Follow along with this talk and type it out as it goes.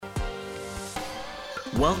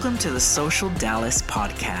Welcome to the Social Dallas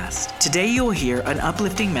podcast. Today you'll hear an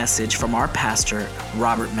uplifting message from our pastor,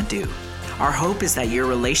 Robert Madu. Our hope is that your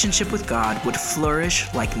relationship with God would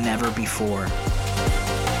flourish like never before.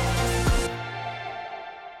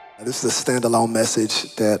 This is a standalone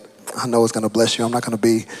message that I know is going to bless you. I'm not going to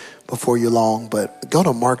be before you long, but go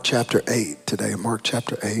to Mark chapter 8 today. Mark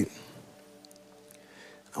chapter 8.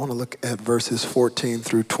 I want to look at verses 14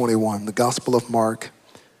 through 21. The Gospel of Mark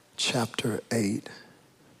chapter 8.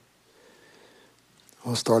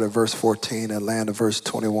 We'll start at verse 14 and land at verse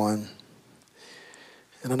 21.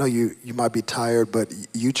 And I know you might be tired, but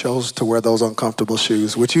you chose to wear those uncomfortable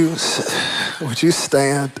shoes. Would you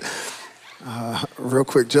stand real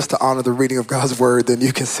quick just to honor the reading of God's word, then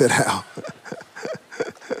you can sit down.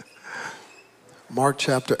 Mark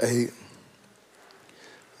chapter 8,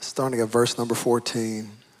 starting at verse number 14.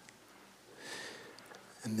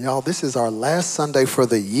 And y'all, this is our last Sunday for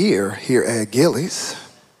the year here at Gillies.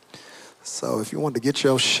 So if you want to get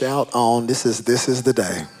your shout on, this is the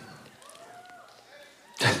day.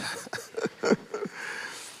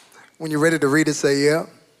 When you're ready to read it, say yeah.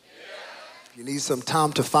 If you need some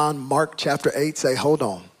time to find Mark chapter 8, say hold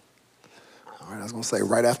on. All right, I was going to say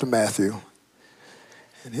right after Matthew.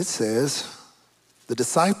 And it says, the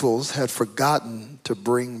disciples had forgotten to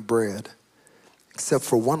bring bread, except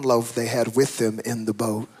for one loaf they had with them in the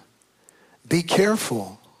boat. Be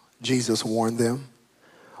careful, Jesus warned them.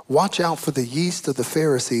 Watch out for the yeast of the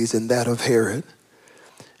Pharisees and that of Herod.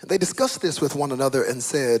 And they discussed this with one another and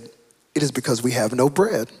said, it is because we have no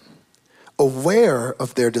bread. Aware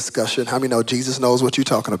of their discussion, how many know Jesus knows what you're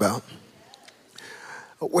talking about?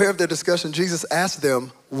 Aware of their discussion, Jesus asked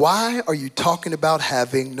them, why are you talking about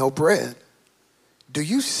having no bread? Do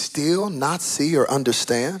you still not see or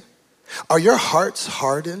understand? Are your hearts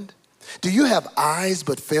hardened? Do you have eyes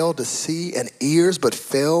but fail to see and ears but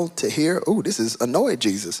fail to hear? Oh, this is annoyed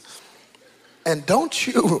Jesus. And don't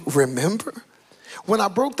you remember when I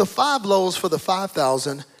broke the 5 loaves for the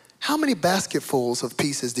 5,000, how many basketfuls of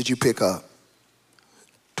pieces did you pick up?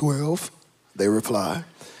 12, they replied.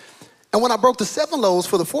 And when I broke the 7 loaves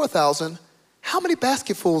for the 4,000, how many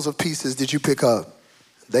basketfuls of pieces did you pick up?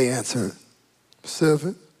 They answered,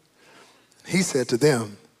 7. He said to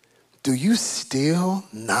them, do you still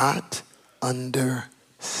not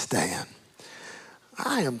understand?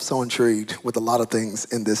 I am so intrigued with a lot of things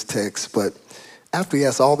in this text, but after he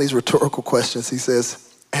asks all these rhetorical questions, he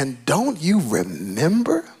says, and don't you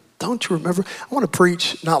remember? Don't you remember? I want to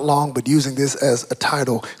preach not long, but using this as a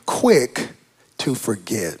title, Quick to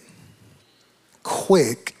Forget.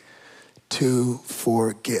 Quick to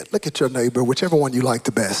forget. Look at your neighbor, whichever one you like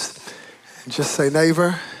the best. And just say,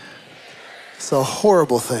 neighbor, it's a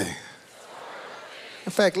horrible thing.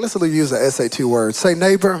 In fact, let's use the SAT word. Say,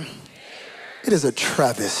 neighbor, it is a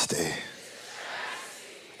travesty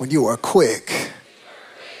when you are quick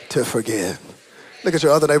to forget. Look at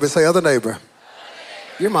your other neighbor. Say, other neighbor,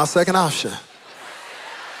 you're my second option.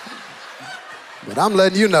 But I'm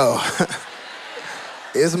letting you know,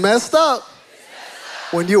 it's messed up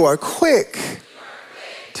when you are quick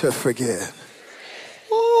to forget.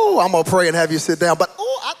 Oh, I'm going to pray and have you sit down. But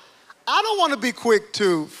I don't want to be quick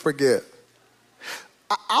to forget.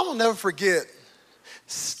 I will never forget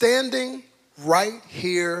standing right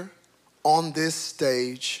here on this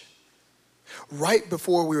stage right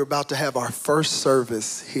before we were about to have our first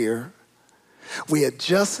service here. We had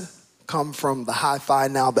just come from the Hi-Fi,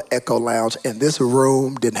 now the Echo Lounge, and this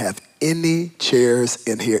room didn't have any chairs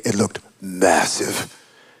in here. It looked massive.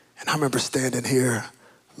 And I remember standing here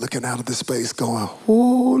looking out of the space going,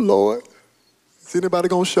 oh, Lord, is anybody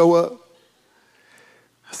going to show up?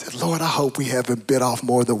 I said, Lord, I hope we haven't bit off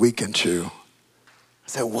more than we can chew. I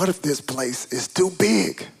said, what if this place is too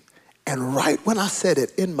big? And right when I said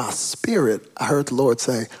it in my spirit, I heard the Lord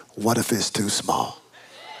say, what if it's too small?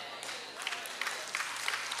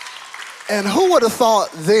 And who would have thought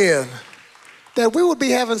then that we would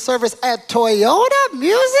be having service at Toyota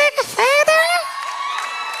Music Theater?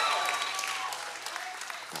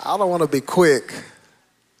 I don't want to be quick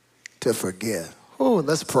to forget. Oh,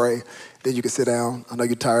 let's pray. Then you can sit down. I know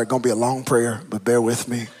you're tired. Going to be a long prayer, but bear with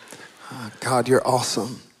me. God, you're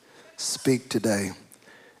awesome. Speak today.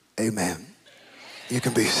 Amen. You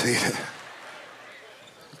can be seated.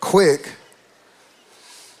 Quick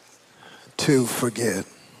to forget.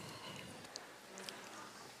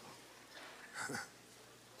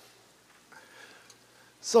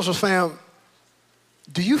 Social fam,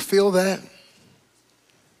 do you feel that?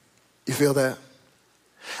 You feel that?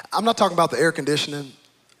 I'm not talking about the air conditioning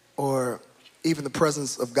or even the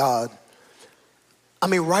presence of God. I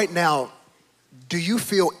mean, right now, do you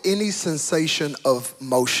feel any sensation of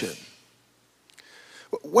motion?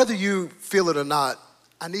 Whether you feel it or not,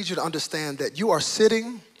 I need you to understand that you are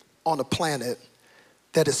sitting on a planet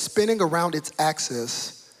that is spinning around its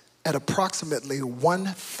axis at approximately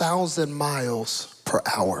 1,000 miles per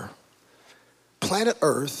hour. Planet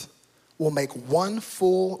Earth will make one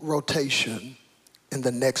full rotation in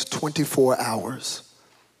the next 24 hours.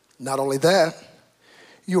 Not only that,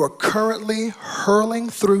 you are currently hurling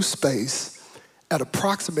through space at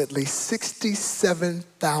approximately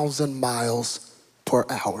 67,000 miles per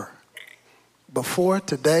hour. Before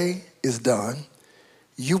today is done,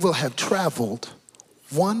 you will have traveled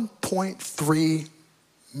 1.3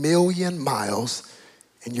 million miles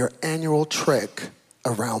in your annual trek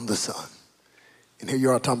around the sun. And here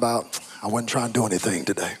you are talking about, I wasn't trying to do anything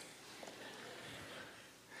today.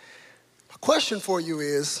 My question for you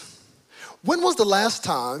is, when was the last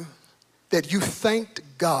time that you thanked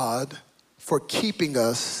God for keeping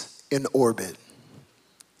us in orbit?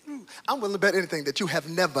 I'm willing to bet anything that you have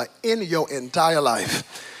never in your entire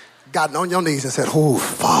life gotten on your knees and said, oh,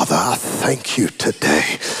 Father, I thank you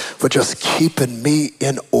today for just keeping me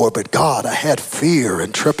in orbit. God, I had fear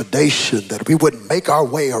and trepidation that we wouldn't make our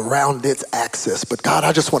way around its axis. But God,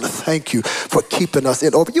 I just want to thank you for keeping us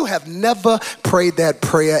in orbit. You have never prayed that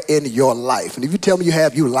prayer in your life. And if you tell me you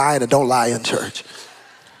have, you lying and don't lie in church.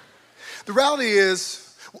 The reality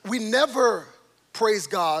is, we never praise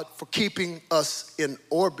God for keeping us in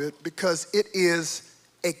orbit because it is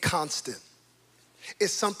a constant.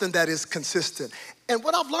 It's something that is consistent. And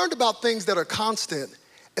what I've learned about things that are constant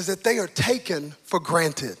is that they are taken for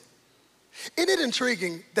granted. Isn't it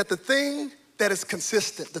intriguing that the thing that is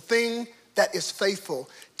consistent, the thing that is faithful,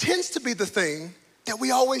 tends to be the thing that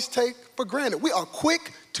we always take for granted? We are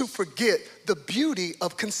quick to forget the beauty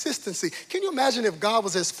of consistency. Can you imagine if God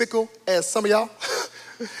was as fickle as some of y'all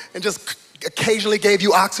and just occasionally gave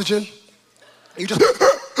you oxygen? You just,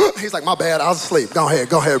 he's like, my bad, I was asleep. Go ahead,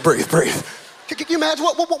 breathe. Can you imagine,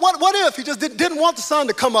 what if he just didn't want the sun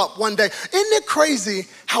to come up one day? Isn't it crazy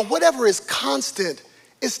how whatever is constant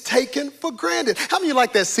is taken for granted? How many of you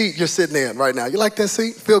like that seat you're sitting in right now? You like that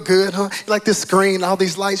seat? Feel good, huh? You like this screen, all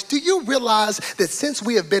these lights? Do you realize that since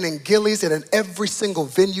we have been in Gillies and in every single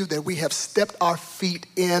venue that we have stepped our feet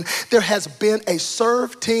in, there has been a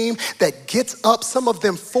serve team that gets up, some of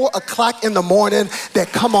them 4 o'clock in the morning,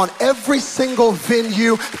 that come on every single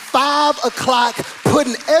venue, 5 o'clock,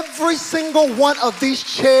 putting every single one of these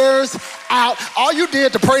chairs out. All you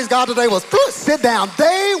did to praise God today was sit down.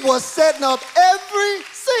 They were setting up every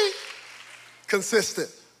seat. Consistent,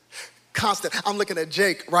 constant. I'm looking at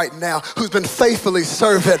Jake right now, who's been faithfully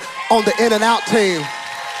serving on the In and Out team.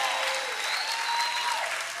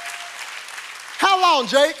 How long,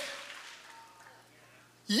 Jake?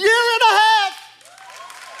 Year and a half.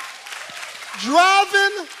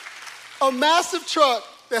 Driving a massive truck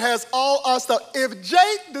that has all our stuff. If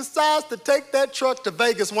Jake decides to take that truck to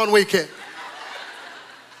Vegas one weekend,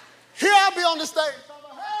 here I'll be on the stage. I'm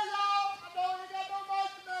like, hey, y'all, I know you got no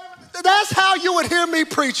voice today. That's how you would hear me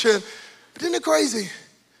preaching. But isn't it crazy?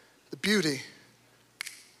 The beauty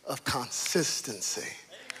of consistency.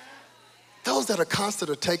 Those that are constant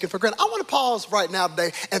are taken for granted. I want to pause right now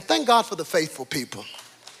today and thank God for the faithful people.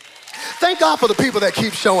 Thank God for the people that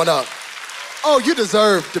keep showing up. Oh, you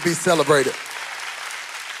deserve to be celebrated.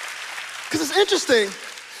 Because it's interesting,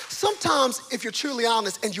 sometimes if you're truly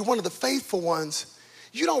honest and you're one of the faithful ones,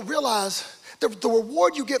 you don't realize the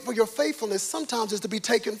reward you get for your faithfulness sometimes is to be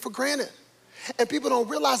taken for granted. And people don't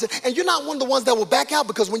realize it. And you're not one of the ones that will back out,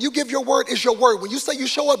 because when you give your word, it's your word. When you say you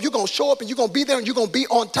show up, you're going to show up and you're going to be there and you're going to be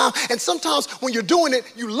on time. And sometimes when you're doing it,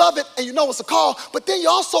 you love it and you know it's a call, but then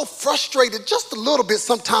you're also frustrated just a little bit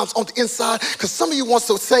sometimes on the inside, because some of you want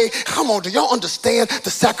to say, come on, do y'all understand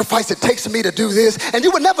the sacrifice it takes for me to do this? And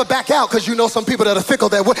you would never back out because you know some people that are fickle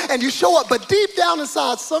that would, and you show up, but deep down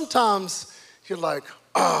inside, sometimes you're like,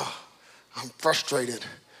 I'm frustrated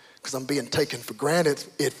because I'm being taken for granted,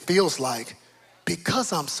 it feels like,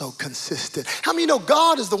 because I'm so consistent. How many know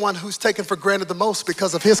God is the one who's taken for granted the most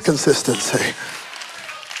because of his consistency?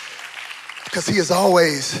 Because he is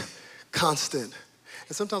always constant.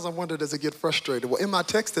 And sometimes I wonder, does it get frustrated? Well, in my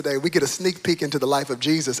text today, we get a sneak peek into the life of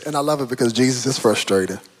Jesus, and I love it because Jesus is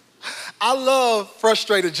frustrated. I love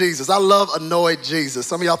frustrated Jesus. I love annoyed Jesus.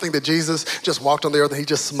 Some of y'all think that Jesus just walked on the earth and he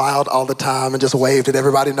just smiled all the time and just waved at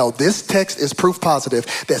everybody. No, this text is proof positive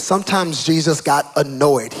that sometimes Jesus got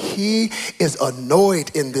annoyed. He is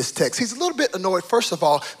annoyed in this text. He's a little bit annoyed, first of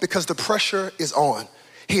all, because the pressure is on.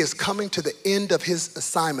 He is coming to the end of his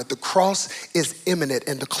assignment. The cross is imminent.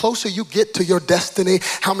 And the closer you get to your destiny,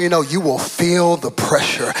 how many know you will feel the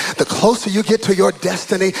pressure? The closer you get to your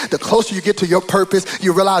destiny, the closer you get to your purpose,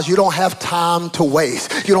 you realize you don't have time to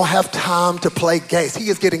waste. You don't have time to play games. He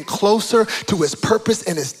is getting closer to his purpose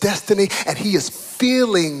and his destiny, and he is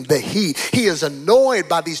feeling the heat. He is annoyed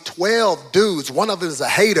by these 12 dudes. One of them is a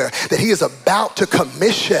hater that he is about to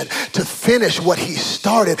commission to finish what he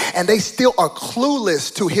started, and they still are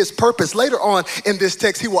clueless to his purpose. Later on in this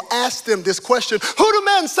text, he will ask them this question: who do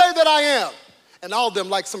men say that I am? And all of them,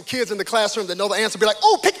 like some kids in the classroom that know the answer, be like,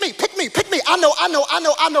 oh, pick me. I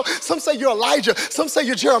know. Some say you're Elijah. Some say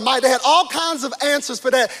you're Jeremiah. They had all kinds of answers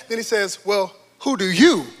for that. Then he says, well, who do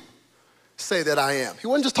you say that I am? He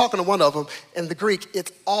wasn't just talking to one of them. In the Greek,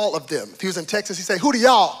 it's all of them. If he was in Texas, he'd say, who do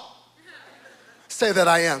y'all say that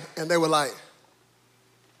I am? And they were like,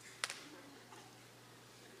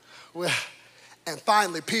 well, and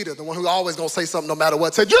finally Peter, the one who always gonna say something no matter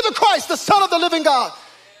what, said, you're the Christ, the Son of the living God.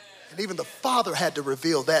 And even the Father had to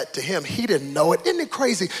reveal that to him. He didn't know it. Isn't it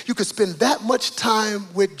crazy? You could spend that much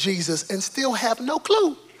time with Jesus and still have no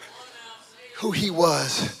clue who he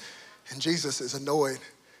was. And Jesus is annoyed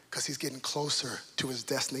because he's getting closer to his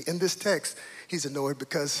destiny. In this text, he's annoyed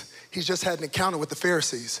because he's just had an encounter with the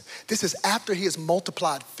Pharisees. This is after he has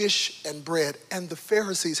multiplied fish and bread, and the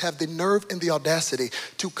Pharisees have the nerve and the audacity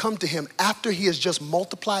to come to him after he has just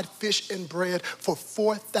multiplied fish and bread for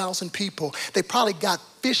 4,000 people. They probably got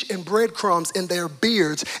fish and breadcrumbs in their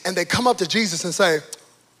beards, and they come up to Jesus and say,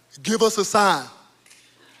 give us a sign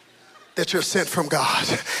that you're sent from God.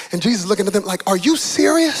 And Jesus looking at them like, are you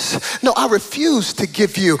serious? No, I refuse to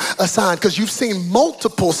give you a sign because you've seen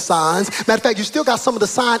multiple signs. Matter of fact, you still got some of the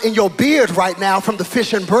sign in your beard right now from the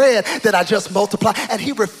fish and bread that I just multiplied. And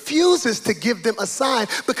he refuses to give them a sign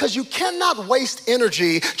because you cannot waste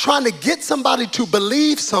energy trying to get somebody to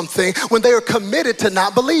believe something when they are committed to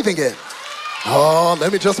not believing it. Oh,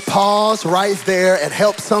 let me just pause right there and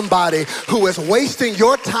help somebody who is wasting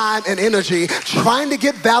your time and energy trying to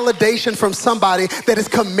get validation from somebody that is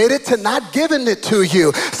committed to not giving it to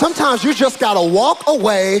you. Sometimes you just gotta walk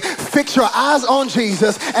away, fix your eyes on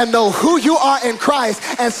Jesus, and know who you are in Christ,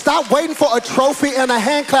 and stop waiting for a trophy and a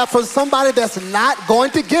hand clap from somebody that's not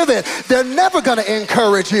going to give it. They're never gonna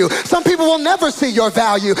encourage you. Some people will never see your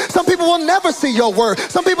value. Some people will never see your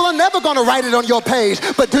worth. Some people are never gonna write it on your page.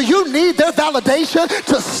 But do you need their validation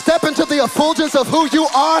to step into the effulgence of who you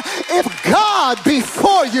are? If God be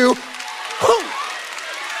for you, who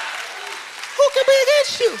can be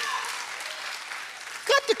against you?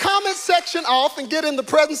 Cut the comment section off and get in the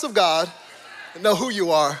presence of God and know who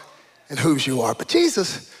you are and whose you are. But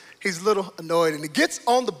Jesus, he's a little annoyed, and he gets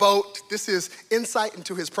on the boat. This is insight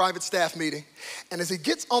into his private staff meeting. And as he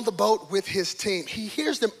gets on the boat with his team, he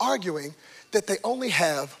hears them arguing that they only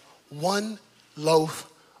have one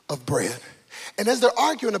loaf of bread. And as they're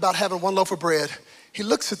arguing about having one loaf of bread, he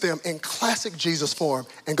looks at them in classic Jesus form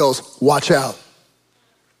and goes, watch out.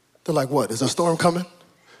 They're like, what, is a storm coming?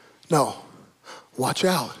 No, watch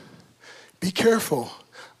out. Be careful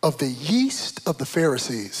of the yeast of the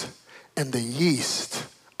Pharisees and the yeast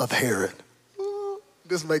of Herod. Ooh,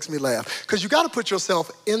 this makes me laugh because you got to put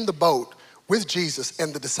yourself in the boat with Jesus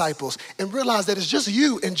and the disciples and realize that it's just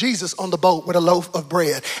you and Jesus on the boat with a loaf of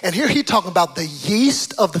bread. And here he talking about the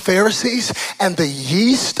yeast of the Pharisees and the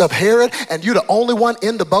yeast of Herod, and you're the only one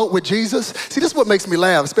in the boat with Jesus. See, this is what makes me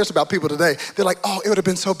laugh, especially about people today. They're like, oh, it would have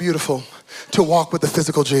been so beautiful to walk with the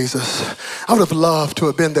physical Jesus. I would have loved to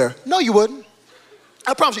have been there. No, you wouldn't.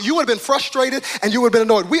 I promise you, you would have been frustrated and you would have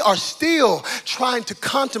been annoyed. We are still trying to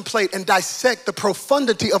contemplate and dissect the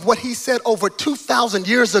profundity of what he said over 2,000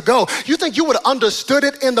 years ago. You think you would have understood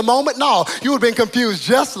it in the moment? No, you would have been confused,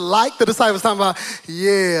 just like the disciples talking about,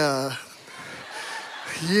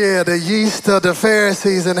 the yeast of the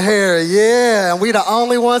Pharisees and Herod, and we the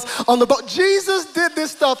only ones on the boat. Jesus did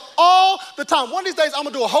this stuff all the time. One of these days, I'm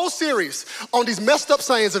gonna do a whole series on these messed up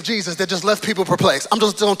sayings of Jesus that just left people perplexed. I'm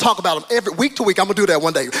just gonna talk about them every week to week. I'm gonna do that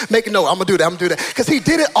one day. Make a note, I'm gonna do that, because he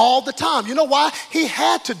did it all the time. You know why? He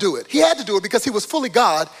had to do it. He had to do it because he was fully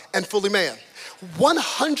God and fully man.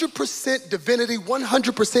 100% divinity,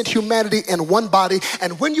 100% humanity in one body.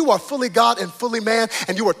 And when you are fully God and fully man,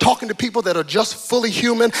 and you are talking to people that are just fully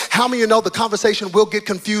human, how many of you know the conversation will get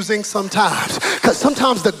confusing sometimes? Because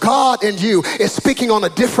sometimes the God in you is speaking on a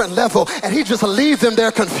different level, and he just leaves them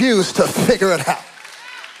there confused to figure it out.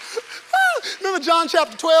 Remember John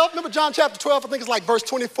chapter 12? I think it's like verse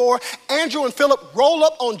 24. Andrew and Philip roll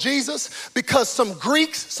up on Jesus because some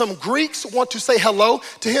Greeks want to say hello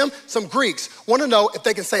to him. Some Greeks want to know if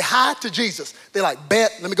they can say hi to Jesus. They're like,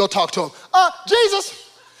 bet, let me go talk to him. Jesus,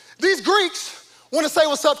 these Greeks want to say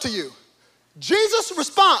what's up to you. Jesus'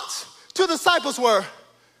 response to the disciples were,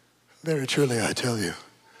 very truly I tell you,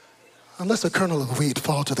 unless a kernel of wheat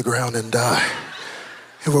fall to the ground and die,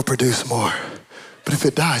 it will produce more. But if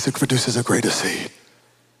it dies, it produces a greater seed.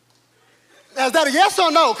 Now, is that a yes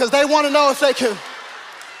or no? Because they want to know if they can.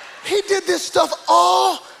 He did this stuff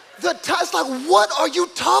all the time. It's like, what are you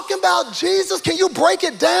talking about, Jesus? Can you break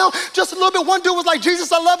it down just a little bit? One dude was like,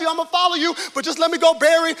 Jesus, I love you. I'm going to follow you. But just let me go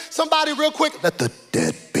bury somebody real quick. Let the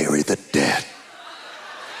dead bury the dead.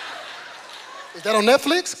 Is that on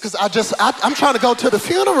Netflix? Because I'm trying to go to the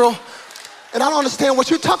funeral. And I don't understand what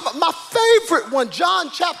you're talking about. My favorite one, John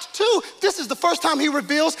chapter 2, this is the first time he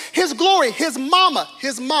reveals his glory. His mama,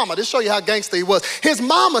 this show you how gangster he was. His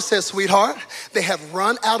mama says, sweetheart, they have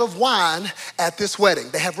run out of wine at this wedding.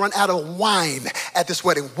 They have run out of wine at this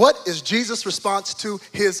wedding. What is Jesus' response to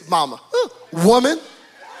his mama? Woman.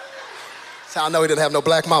 So I know he didn't have no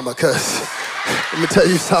black mama, because let me tell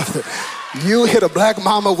you something. You hit a black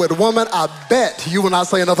mama with a woman, I bet you will not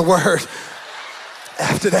say another word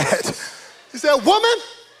after that. He said, woman,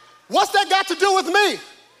 what's that got to do with me?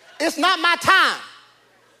 It's not my time.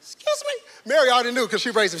 Excuse me? Mary already knew, because she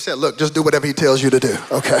raised him and said, look, just do whatever he tells you to do,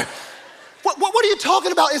 okay? What are you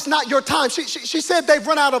talking about? It's not your time. She said they've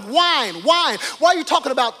run out of wine. Why are you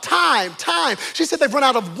talking about time? She said they've run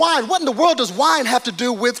out of wine. What in the world does wine have to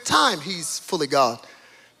do with time? He's fully God,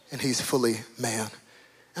 and he's fully man.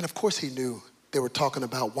 And of course he knew they were talking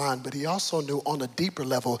about wine, but he also knew on a deeper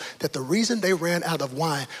level that the reason they ran out of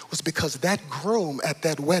wine was because that groom at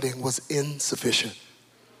that wedding was insufficient.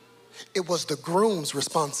 It was the groom's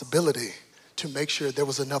responsibility to make sure there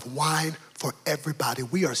was enough wine for everybody.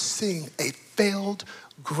 We are seeing a failed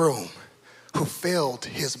groom who failed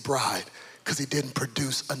his bride because he didn't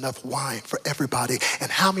produce enough wine for everybody. And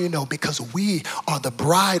how many know, because we are the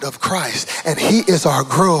bride of Christ and he is our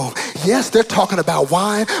groom. Yes, they're talking about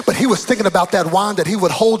wine, but he was thinking about that wine that he would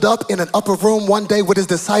hold up in an upper room one day with his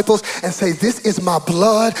disciples and say, this is my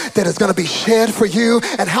blood that is going to be shed for you.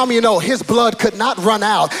 And how many know his blood could not run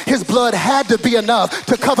out? His blood had to be enough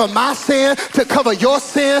to cover my sin, to cover your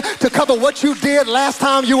sin, to cover what you did last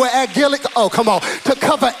time you were at Gillick. Oh, come on. To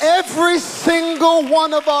cover every single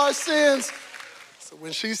one of our sins. So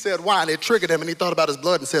when she said wine, it triggered him and he thought about his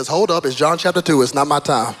blood and says, hold up, it's John chapter 2. It's not my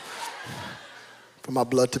time for my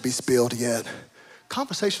blood to be spilled yet.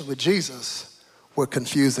 Conversations with Jesus were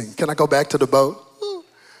confusing. Can I go back to the boat?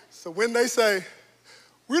 So when they say,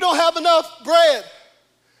 we don't have enough bread,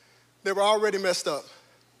 they were already messed up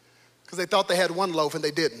because they thought they had one loaf and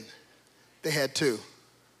they didn't. They had two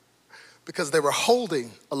because they were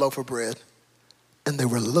holding a loaf of bread and they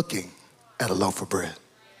were looking at a loaf of bread.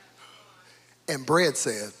 And bread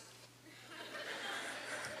said,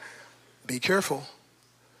 be careful.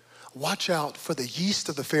 Watch out for the yeast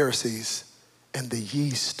of the Pharisees and the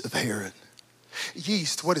yeast of Herod.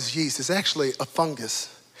 Yeast, what is yeast? It's actually a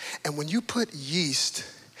fungus. And when you put yeast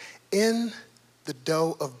in the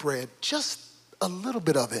dough of bread, just a little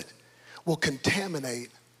bit of it will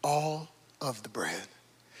contaminate all of the bread.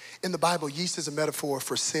 In the Bible, yeast is a metaphor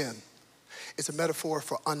for sin. It's a metaphor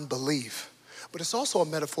for unbelief, but it's also a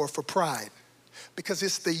metaphor for pride because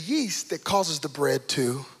it's the yeast that causes the bread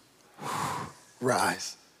to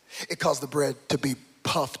rise. It caused the bread to be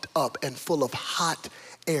puffed up and full of hot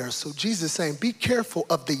air. So Jesus is saying, be careful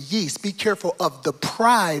of the yeast. Be careful of the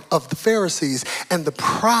pride of the Pharisees and the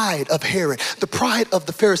pride of Herod, the pride of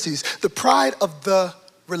the Pharisees, the pride of the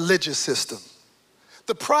religious system,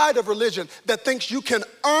 the pride of religion that thinks you can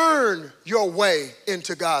earn your way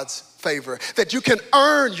into God's favor, that you can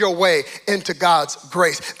earn your way into God's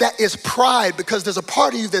grace. That is pride, because there's a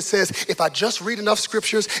part of you that says, if I just read enough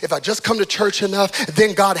scriptures, if I just come to church enough,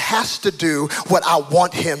 then God has to do what I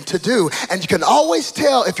want him to do. And you can always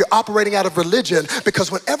tell if you're operating out of religion,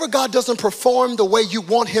 because whenever God doesn't perform the way you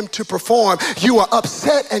want him to perform, you are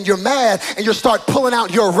upset and you're mad and you start pulling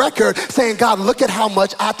out your record saying, God, look at how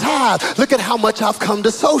much I tithe. Look at how much I've come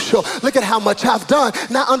to social. Look at how much I've done.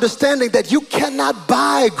 Not understanding that you cannot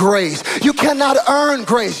buy grace. You cannot earn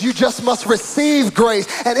grace. You just must receive grace.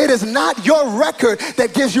 And it is not your record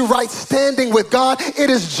that gives you right standing with God. It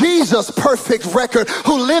is Jesus' perfect record,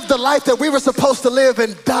 who lived the life that we were supposed to live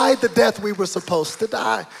and died the death we were supposed to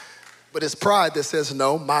die. But it's pride that says,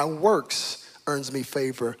 no, my works earns me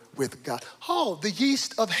favor with God. Oh, the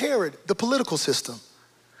yeast of Herod, the political system,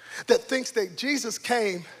 that thinks that Jesus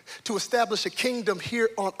came to establish a kingdom here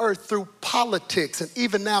on earth through politics. And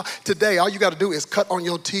even now, today, all you got to do is cut on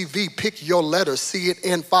your TV, pick your letters,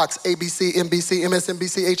 CNN, Fox, ABC, NBC,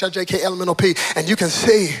 MSNBC, HIJK, LMNOP, and you can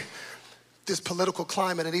see this political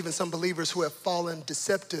climate and even some believers who have fallen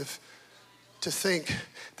deceptive to think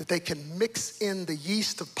that they can mix in the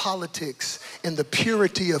yeast of politics in the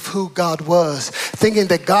purity of who God was, thinking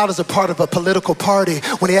that God is a part of a political party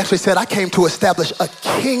when he actually said, I came to establish a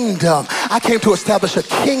kingdom. I came to establish a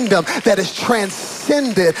kingdom that is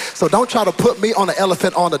transcended. So don't try to put me on an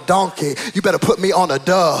elephant on a donkey. You better put me on a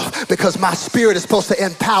dove, because my spirit is supposed to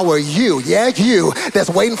empower you. Yeah, you that's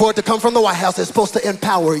waiting for it to come from the White House is supposed to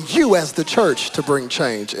empower you as the church to bring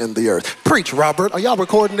change in the earth. Preach, Robert. Are y'all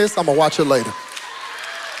recording this? I'm gonna watch it later.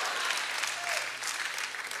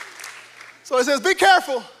 So it says, be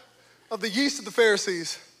careful of the yeast of the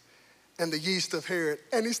Pharisees and the yeast of Herod.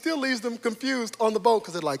 And he still leaves them confused on the boat,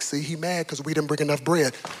 because they're like, see, he mad because we didn't bring enough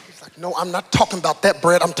bread. He's like, no, I'm not talking about that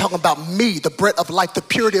bread. I'm talking about me, the bread of life, the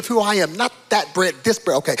purity of who I am. Not that bread, this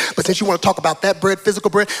bread. Okay, but since you want to talk about that bread,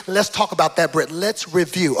 physical bread, let's talk about that bread. Let's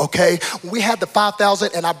review, okay? We had the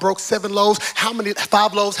 5,000 and I broke 7 loaves.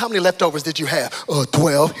 5 loaves, how many leftovers did you have?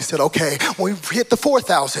 12. He said, okay. When we hit the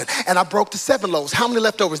 4,000 and I broke the 7 loaves, how many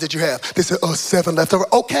leftovers did you have? They said, 7 leftovers.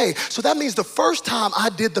 Okay, so that means the first time I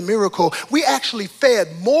did the miracle, we actually fed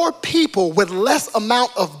more people with less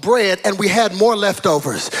amount of bread and we had more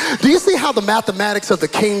leftovers. Do you see how the mathematics of the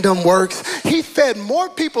kingdom works? He fed more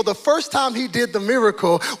people the first time he did the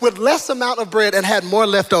miracle with less amount of bread and had more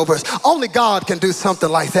leftovers. Only God can do something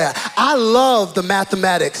like that. I love the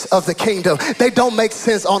mathematics of the kingdom. They don't make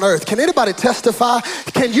sense on earth. Can anybody testify?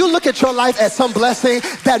 Can you look at your life as some blessing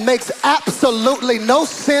that makes absolutely no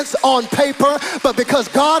sense on paper, but because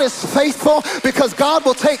God is faithful, because God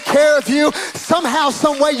will take care of you, somehow,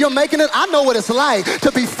 some way you're making it? I know what it's like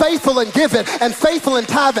to be faithful in giving and faithful in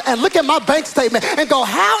tithing and look at my bank statement and go,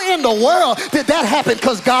 how in the world did that happen?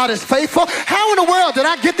 Because God is faithful. How in the world did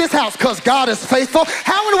I get this house? Because God is faithful.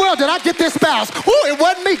 How in the world did I get this spouse? Ooh, it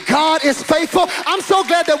wasn't me. God is faithful. I'm so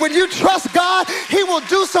glad that when you trust God, he will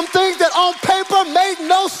do some things that on paper make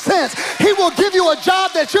no sense. He will give you a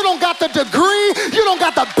job that you don't got the degree, you don't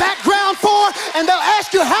got the background for, and they'll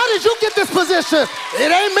ask you, how did you get this position? It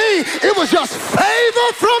ain't me. It was just favor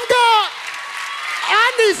from God. I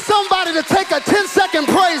need somebody to take a 10-second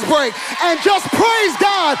praise break and just praise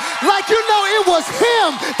God like you know it was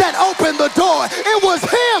him that opened the door. It was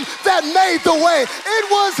him that made the way. It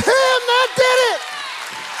was him that did it.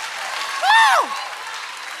 Woo!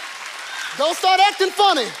 Don't start acting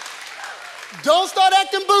funny. Don't start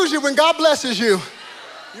acting bougie when God blesses you.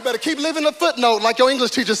 You better keep living a footnote like your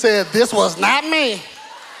English teacher said, this was not me.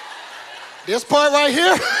 This part right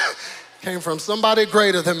here came from somebody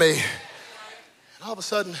greater than me. And all of a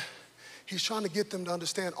sudden, he's trying to get them to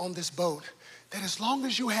understand on this boat that as long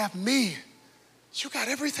as you have me, you got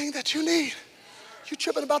everything that you need. You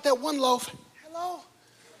tripping about that one loaf. Hello?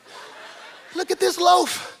 Look at this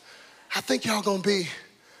loaf. I think y'all gonna be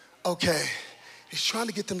okay. He's trying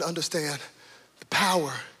to get them to understand the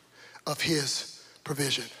power of his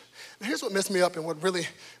provision. Now here's what messed me up and what really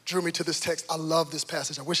drew me to this text. I love this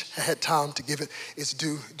passage. I wish I had time to give it its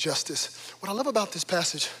due justice. What I love about this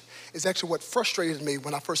passage is actually what frustrated me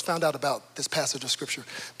when I first found out about this passage of scripture,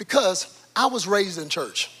 because I was raised in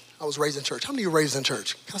church. How many of you were raised in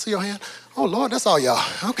church? Can I see your hand? Oh Lord, that's all y'all.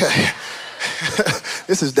 Okay.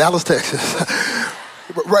 This is Dallas, Texas.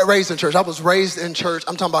 Raised in church. I was raised in church.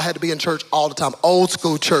 I'm talking about I had to be in church all the time. Old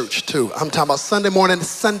school church too. I'm talking about Sunday morning,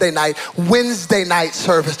 Sunday night, Wednesday night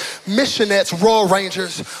service, missionettes, Royal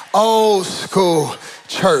Rangers, old school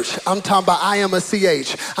church. I'm talking about I am a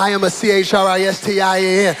CH. I am a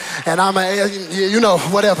CHRISTIAN. And I'm a, you know,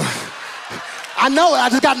 whatever. I know it. I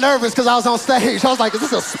just got nervous because I was on stage. I was like, is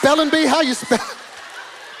this a spelling bee? How you spell?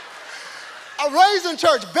 I raised in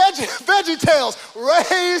church. Veggie Tales.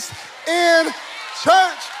 Raised in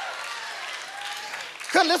church.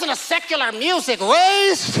 Couldn't listen to secular music.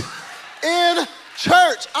 Raised in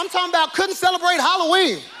church. I'm talking about couldn't celebrate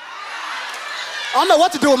Halloween. I don't know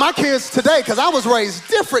what to do with my kids today because I was raised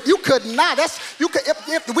different. You could not.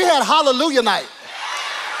 If we had Hallelujah night.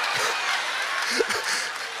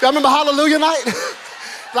 Y'all remember Hallelujah night?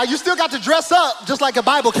 Like you still got to dress up just like a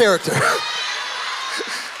Bible character.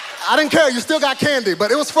 I didn't care, you still got candy,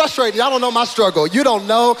 but it was frustrating. Y'all don't know my struggle. You don't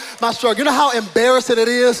know my struggle. You know how embarrassing it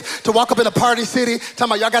is to walk up in a party city,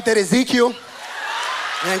 talking about y'all got that Ezekiel?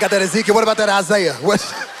 You ain't got that Ezekiel, what about that Isaiah?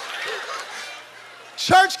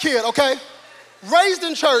 Church kid, okay? Raised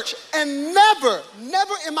in church and never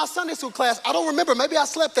in my Sunday school class, I don't remember, maybe I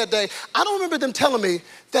slept that day, I don't remember them telling me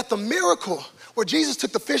that the miracle where Jesus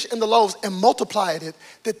took the fish and the loaves and multiplied it,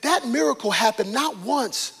 that miracle happened not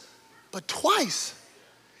once, but twice.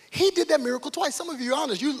 He did that miracle twice. Some of you are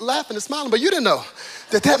honest, you laughing and smiling, but you didn't know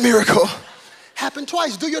that miracle happened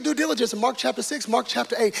twice. Do your due diligence in Mark chapter 6, Mark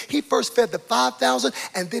chapter 8. He first fed the 5,000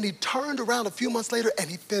 and then he turned around a few months later and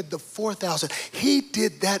he fed the 4,000. He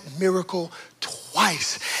did that miracle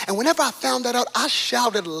twice. And whenever I found that out, I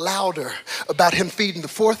shouted louder about him feeding the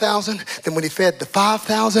 4,000 than when he fed the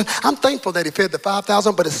 5,000. I'm thankful that he fed the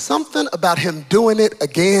 5,000, but it's something about him doing it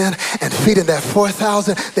again and feeding that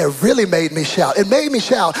 4,000 that really made me shout. It made me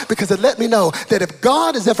shout because it let me know that if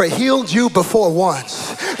God has ever healed you before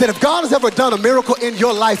once, that if God has ever done a miracle in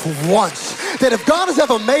your life once, that if God has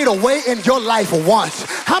ever made a way in your life once,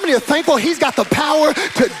 how many are thankful he's got the power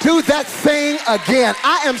to do that thing again?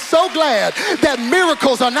 I am so glad that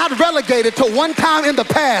miracles are not relegated to one time in the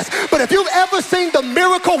past. But if you've ever seen the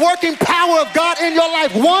miracle working power of God in your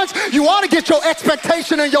life once, you ought to get your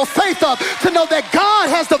expectation and your faith up to know that God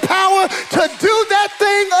has the power to do that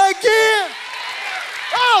thing again.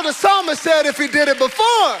 Oh, the psalmist said if he did it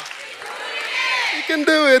before, he can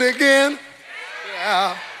do it again.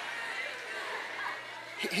 Yeah.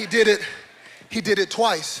 He did it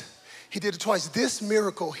twice. He did it twice. This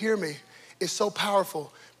miracle, hear me, is so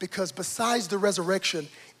powerful because besides the resurrection,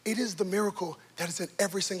 it is the miracle that is in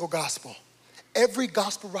every single gospel. Every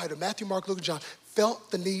gospel writer, Matthew, Mark, Luke, and John, felt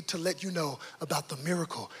the need to let you know about the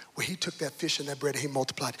miracle where he took that fish and that bread and he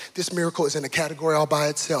multiplied. This miracle is in a category all by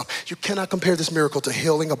itself. You cannot compare this miracle to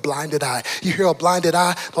healing a blinded eye. You hear a blinded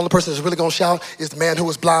eye, the only person that's really gonna shout is the man who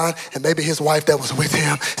was blind and maybe his wife that was with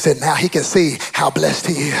him said now he can see how blessed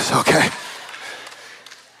he is, okay?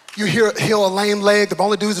 You heal a lame leg, the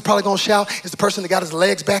only dude that's probably gonna shout is the person that got his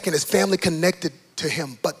legs back and his family connected to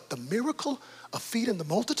him. But the miracle of feeding the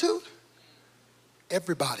multitude,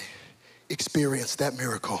 everybody experienced that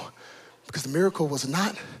miracle because the miracle was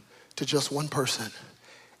not to just one person.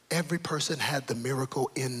 Every person had the miracle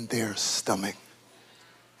in their stomach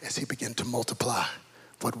as he began to multiply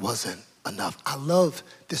what wasn't enough. I love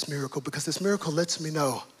this miracle because this miracle lets me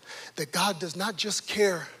know that God does not just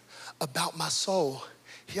care about my soul,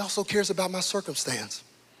 he also cares about my circumstance.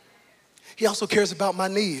 He also cares about my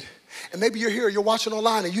need. And maybe you're here, you're watching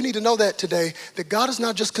online, and you need to know that today, that God is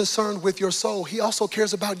not just concerned with your soul, he also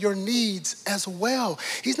cares about your needs as well.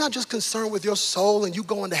 He's not just concerned with your soul and you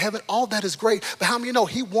going to heaven, all that is great, but how many of you know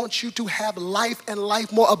he wants you to have life and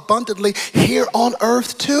life more abundantly here on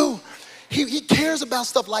earth too? He cares about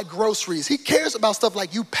stuff like groceries. He cares about stuff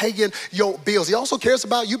like you paying your bills. He also cares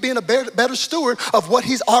about you being a better steward of what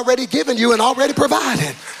he's already given you and already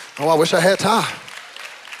provided. Oh, I wish I had time.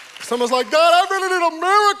 Someone's like, God, I really need a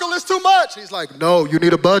miracle. It's too much. He's like, no, you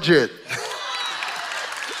need a budget.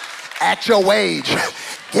 At your wage.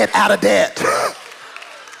 Get out of debt.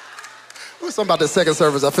 Something about the second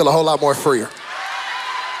service, I feel a whole lot more freer.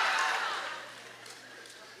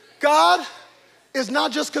 God is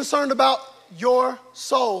not just concerned about your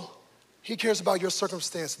soul. He cares about your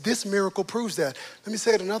circumstance. This miracle proves that. Let me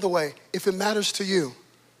say it another way. If it matters to you,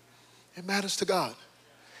 it matters to God.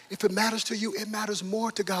 If it matters to you, it matters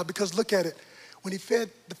more to God because look at it. When he fed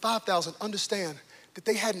the 5,000, understand that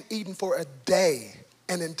they hadn't eaten for a day,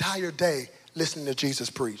 an entire day, listening to Jesus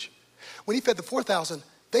preach. When he fed the 4,000,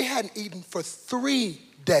 they hadn't eaten for 3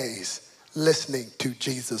 days listening to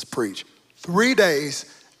Jesus preach. 3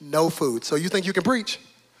 days, no food. So you think you can preach?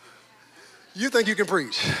 You think you can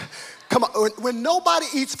preach? Come on, when nobody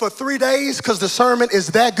eats for 3 days because the sermon is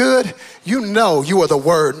that good, you know you are the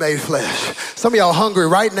Word made flesh. Some of y'all hungry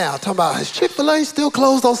right now, talking about, is Chick-fil-A still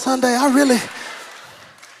closed on Sunday? 3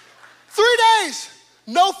 days,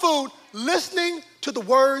 no food, listening to the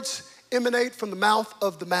words emanate from the mouth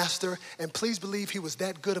of the master. And please believe he was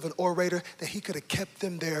that good of an orator that he could have kept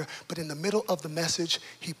them there. But in the middle of the message,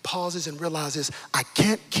 he pauses and realizes, I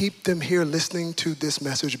can't keep them here listening to this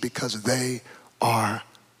message because they are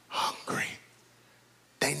hungry.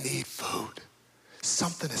 They need food.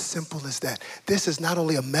 Something as simple as that. This is not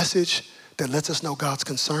only a message that lets us know God's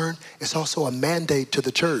concern, it's also a mandate to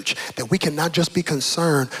the church that we cannot just be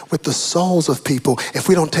concerned with the souls of people if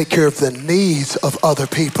we don't take care of the needs of other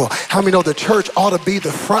people. How many know the church ought to be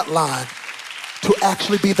the front line to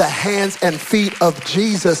actually be the hands and feet of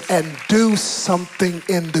Jesus and do something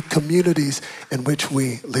in the communities in which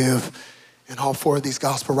we live? And all 4 of these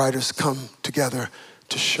gospel writers come together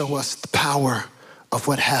to show us the power of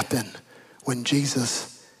what happened when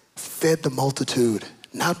Jesus fed the multitude,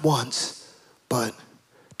 not once, but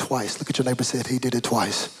twice. Look at your neighbor and say, he did it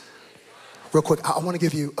twice. Real quick, I want to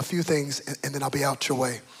give you a few things and then I'll be out your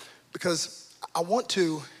way. Because I want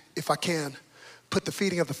to, if I can, put the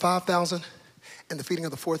feeding of the 5,000 and the feeding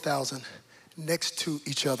of the 4,000 next to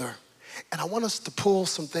each other. And I want us to pull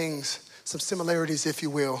some things, some similarities, if you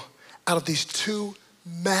will, out of these 2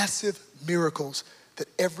 massive miracles that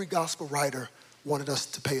every gospel writer wanted us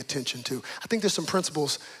to pay attention to. I think there's some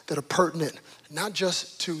principles that are pertinent, not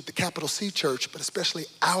just to the capital C church, but especially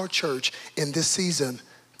our church in this season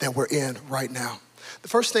that we're in right now. The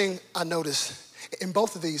first thing I noticed in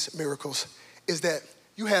both of these miracles is that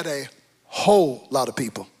you had a whole lot of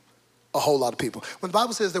people, a whole lot of people. When the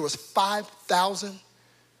Bible says there was 5,000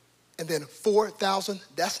 and then 4,000,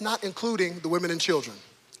 that's not including the women and children.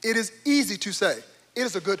 It is easy to say, it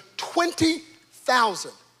is a good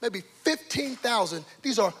 20,000, maybe 15,000.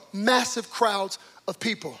 These are massive crowds of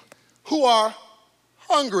people who are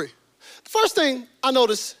hungry. The first thing I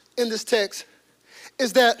notice in this text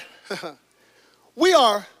is that we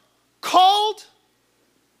are called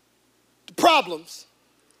to problems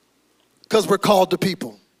because we're called to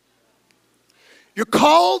people. You're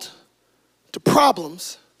called to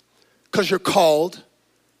problems because you're called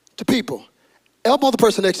to people. Elbow the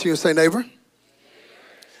person next to you and say, neighbor,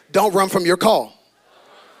 don't run from your call.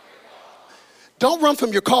 Don't run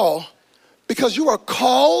from your call because you are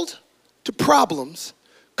called to problems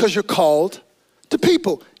because you're called to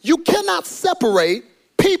people. You cannot separate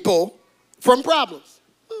people from problems.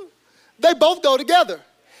 They both go together.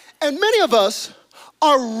 And many of us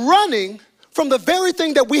are running from the very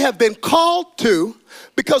thing that we have been called to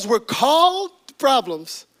because we're called to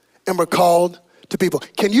problems and we're called to people.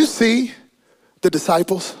 Can you see the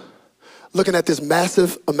disciples looking at this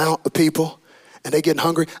massive amount of people and they getting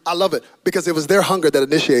hungry? I love it because it was their hunger that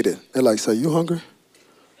initiated. They're like, so you hungry?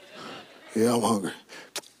 Yeah, I'm hungry.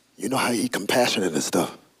 You know how he compassionate and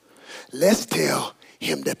stuff. Let's tell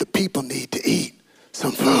him that the people need to eat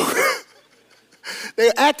some food.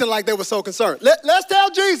 They're acting like they were so concerned. Let's tell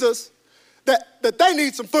Jesus that they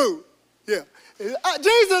need some food. Yeah.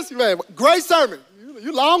 Jesus, man, great sermon.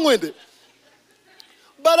 You long-winded.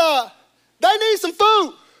 But they need some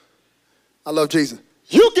food. I love Jesus.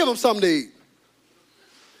 You give them something to eat.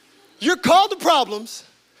 You're called to problems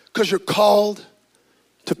because you're called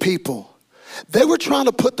to people. They were trying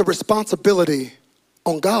to put the responsibility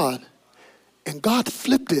on God, and God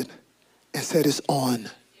flipped it and said it's on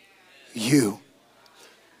you.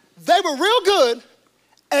 They were real good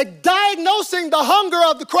at diagnosing the hunger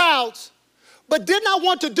of the crowds, but did not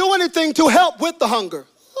want to do anything to help with the hunger.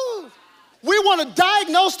 We want to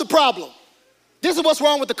diagnose the problem. This is what's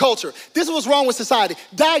wrong with the culture. This is what's wrong with society.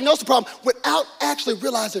 Diagnose the problem without actually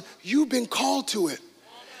realizing you've been called to it.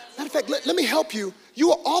 Matter of fact, let me help you.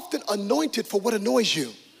 You are often anointed for what annoys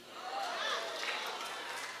you.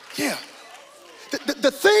 Yeah.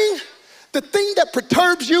 The thing that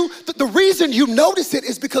perturbs you, the reason you notice it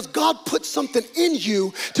is because God put something in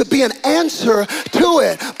you to be an answer to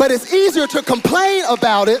it. But it's easier to complain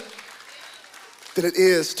about it than it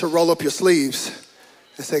is to roll up your sleeves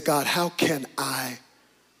and say, God, how can I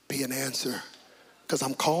be an answer? Because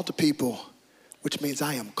I'm called to people, which means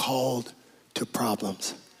I am called to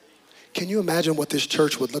problems. Can you imagine what this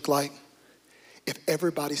church would look like if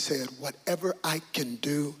everybody said, whatever I can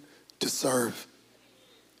do to serve,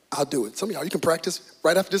 I'll do it. Some of y'all, you can practice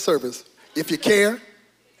right after this service. If you care,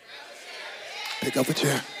 pick up a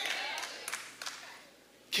chair.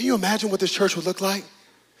 Can you imagine what this church would look like?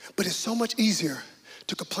 But it's so much easier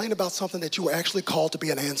to complain about something that you were actually called to be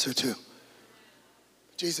an answer to.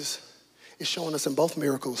 Jesus is showing us in both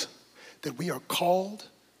miracles that we are called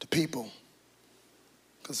to people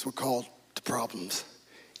because we're called to problems.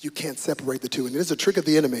 You can't separate the two. And it is a trick of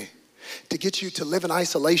the enemy to get you to live in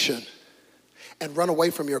isolation and run away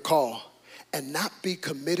from your call and not be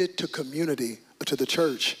committed to community or to the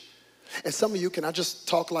church. And some of you, can I just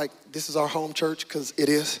talk like this is our home church? Because it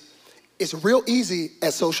is. It's real easy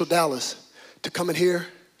at Social Dallas to come in here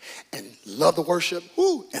and love the worship,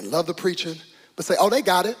 and love the preaching, but say, oh, they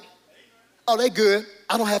got it. Oh, they good.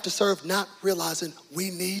 I don't have to serve, not realizing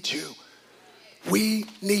we need you. We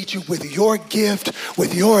need you with your gift,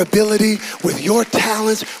 with your ability, with your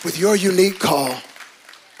talents, with your unique call.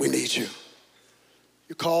 We need you.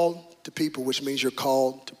 You're called to people, which means you're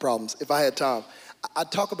called to problems. If I had time,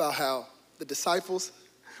 I'd talk about how the disciples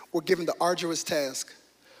were given the arduous task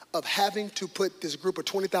of having to put this group of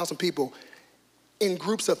 20,000 people in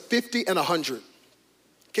groups of 50 and 100.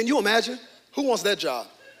 Can you imagine? Who wants that job?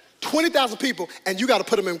 20,000 people, and you got to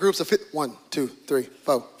put them in groups of 50. 1, 2, 3,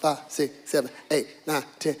 4, 5, 6, 7, 8, 9,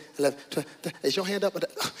 10, 11, 12. Is your hand up?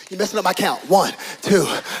 You're messing up my count. 1, 2,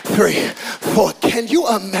 3, 4. Can you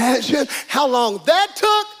imagine how long that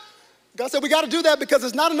took? God said, we got to do that because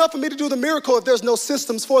it's not enough for me to do the miracle if there's no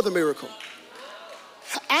systems for the miracle.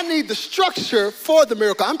 I need the structure for the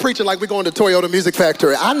miracle. I'm preaching like we're going to Toyota Music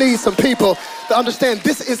Factory. I need some people to understand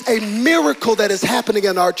this is a miracle that is happening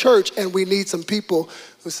in our church, and we need some people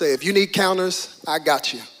who say, if you need counters, I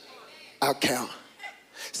got you. I'll count.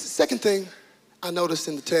 Second thing I noticed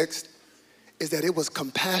in the text is that it was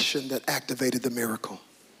compassion that activated the miracle.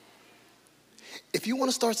 If you want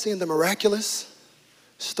to start seeing the miraculous,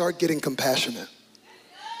 start getting compassionate.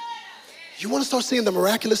 You want to start seeing the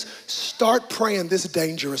miraculous, start praying this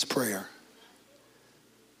dangerous prayer.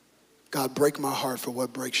 God, break my heart for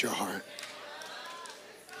what breaks your heart.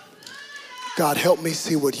 God, help me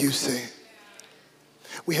see what you see.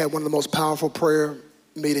 We had one of the most powerful prayer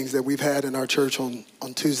meetings that we've had in our church on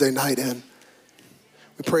Tuesday night, and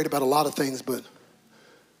we prayed about a lot of things, but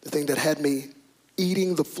the thing that had me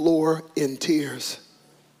eating the floor in tears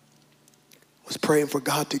was praying for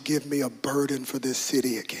God to give me a burden for this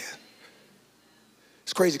city again.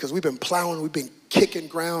 It's crazy because we've been plowing, we've been kicking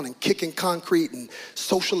ground and kicking concrete and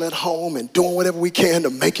social at home and doing whatever we can to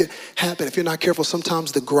make it happen. If you're not careful,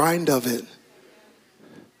 sometimes the grind of it,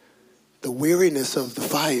 the weariness of the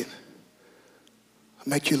fight,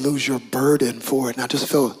 make you lose your burden for it. And I just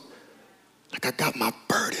felt like I got my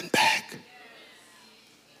burden back.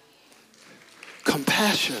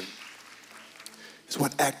 Compassion is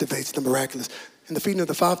what activates the miraculous. In the feeding of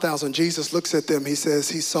the 5,000, Jesus looks at them. He says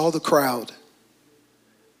he saw the crowd.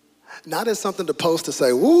 Not as something to post to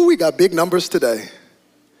say, "Woo, we got big numbers today."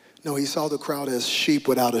 No, he saw the crowd as sheep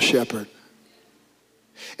without a shepherd.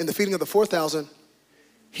 In the feeding of the 4,000,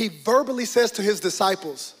 he verbally says to his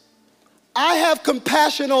disciples, "I have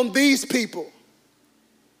compassion on these people."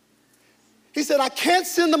 He said, "I can't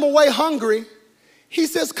send them away hungry." He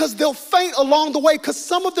says, because they'll faint along the way, because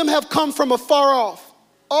some of them have come from afar off.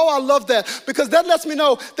 Oh, I love that, because that lets me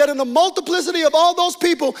know that in the multiplicity of all those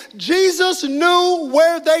people, Jesus knew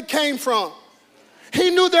where they came from. He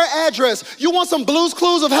knew their address. You want some Blue's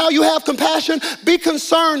Clues of how you have compassion? Be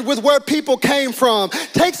concerned with where people came from.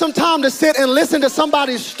 Take some time to sit and listen to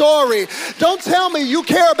somebody's story. Don't tell me you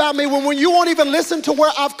care about me when you won't even listen to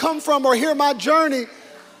where I've come from or hear my journey.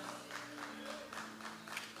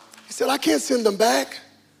 He said, I can't send them back.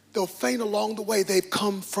 They'll faint along the way. They've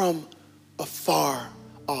come from afar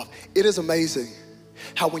off. It is amazing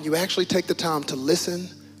how when you actually take the time to listen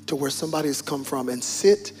to where somebody's come from and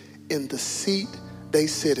sit in the seat they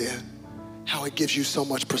sit in, how it gives you so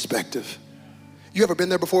much perspective. You ever been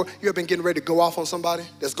there before? You ever been getting ready to go off on somebody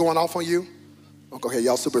that's going off on you? Oh, go ahead,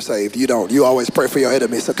 y'all super saved. You don't. You always pray for your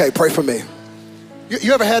enemies. Okay, pray for me.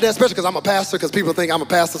 You ever had that, especially because I'm a pastor, because people think I'm a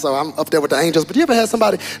pastor, so I'm up there with the angels. But you ever had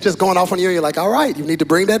somebody just going off on you and you're like, all right, you need to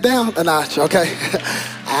bring that down a notch, okay?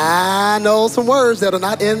 I know some words that are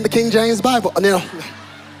not in the King James Bible. You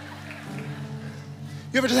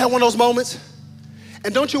ever just had one of those moments?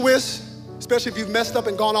 And don't you wish, especially if you've messed up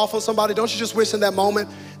and gone off on somebody, don't you just wish in that moment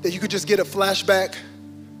that you could just get a flashback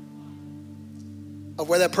of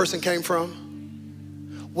where that person came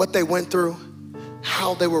from, what they went through,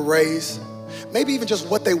 how they were raised, maybe even just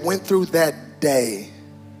what they went through that day.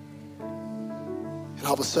 And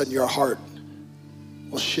all of a sudden your heart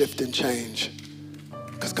will shift and change,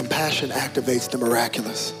 because compassion activates the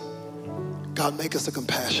miraculous. God, make us a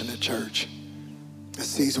compassionate church that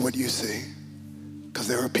sees what you see, because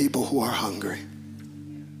there are people who are hungry.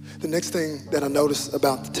 The next thing that I noticed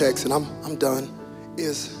about the text, and I'm done,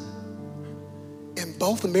 is in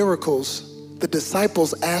both the miracles, the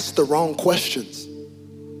disciples asked the wrong questions.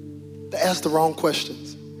 They asked the wrong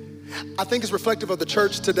questions. I think it's reflective of the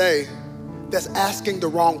church today that's asking the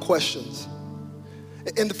wrong questions.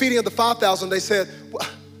 In the feeding of the 5,000, they said,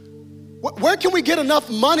 where can we get enough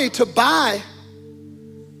money to buy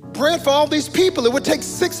bread for all these people? It would take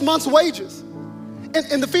 6 months' wages.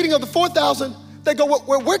 In the feeding of the 4,000, they go,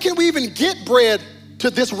 where can we even get bread to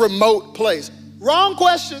this remote place? Wrong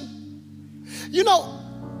question. You know,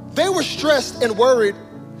 they were stressed and worried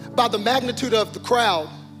by the magnitude of the crowd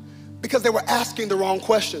because they were asking the wrong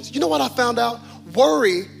questions. You know what I found out?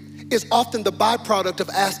 Worry is often the byproduct of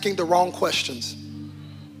asking the wrong questions.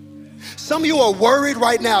 Some of you are worried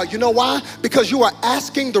right now. You know why? Because you are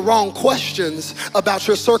asking the wrong questions about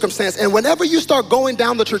your circumstance. And whenever you start going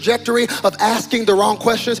down the trajectory of asking the wrong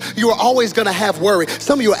questions, you are always gonna have worry.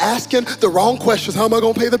 Some of you are asking the wrong questions. How am I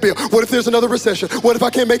gonna pay the bill? What if there's another recession? What if I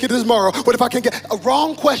can't make it tomorrow? What if I can't get...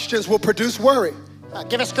 Wrong questions will produce worry.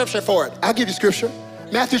 Give a scripture for it. I'll give you scripture.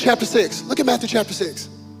 Matthew chapter 6. Look at Matthew chapter 6.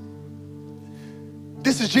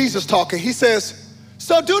 This is Jesus talking. He says,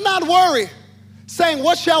 so do not worry, saying,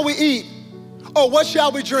 what shall we eat? Or what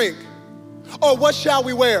shall we drink? Or what shall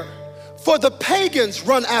we wear? For the pagans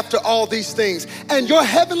run after all these things, and your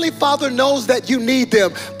heavenly Father knows that you need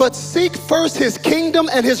them. But seek first his kingdom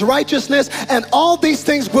and his righteousness, and all these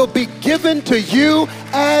things will be given to you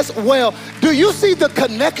as well. Do you see the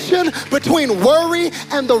connection between worry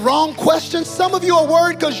and the wrong questions? Some of you are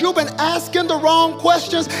worried because you've been asking the wrong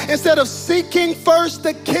questions instead of seeking first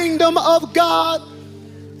the kingdom of God.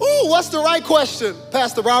 Ooh, what's the right question,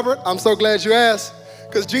 Pastor Robert? I'm so glad you asked,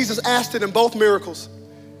 because Jesus asked it in both miracles.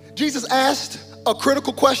 Jesus asked a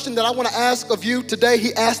critical question that I want to ask of you today.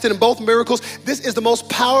 He asked it in both miracles. This is the most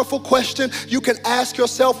powerful question you can ask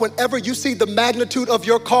yourself whenever you see the magnitude of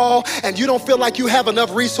your call and you don't feel like you have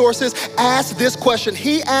enough resources. Ask this question.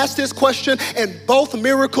 He asked this question in both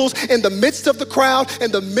miracles, in the midst of the crowd,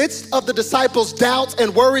 in the midst of the disciples' doubts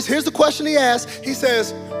and worries. Here's the question he asked. He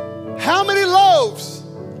says, how many loaves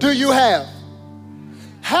do you have?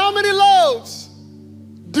 How many loaves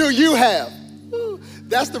do you have?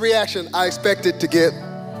 That's the reaction I expected to get,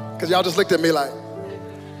 because y'all just looked at me like,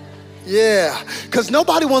 yeah, because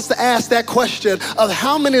nobody wants to ask that question of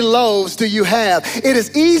how many loaves do you have. It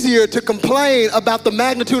is easier to complain about the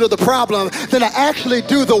magnitude of the problem than to actually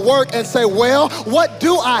do the work and say, well, what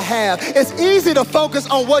do I have? It's easy to focus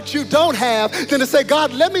on what you don't have than to say,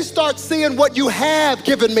 God, let me start seeing what you have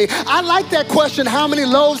given me. I like that question, how many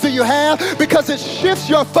loaves do you have? Because it shifts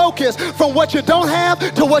your focus from what you don't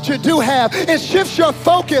have to what you do have. It shifts your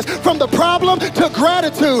focus from the problem to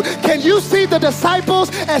gratitude. Can you see the disciples?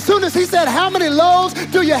 As soon as he said, how many loaves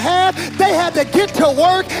do you have? They had to get to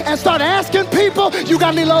work and start asking people, you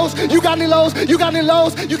got any loaves? You got any loaves? You got any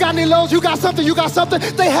loaves? You got any loaves? You got something? You got something?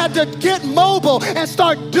 They had to get mobile and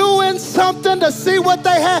start doing something to see what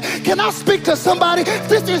they had. Can I speak to somebody?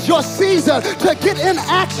 This is your season to get in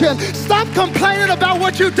action. Stop complaining about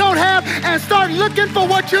what you don't have and start looking for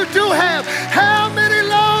what you do have. How many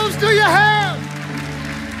loaves do you have?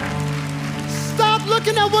 Stop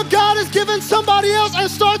looking at what God has given somebody else and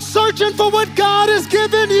start searching for what God has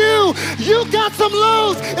given you. You got some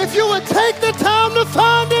loaves. If you would take the time to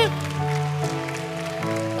find it.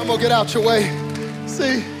 I'm gonna get out your way.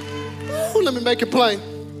 See, let me make it plain.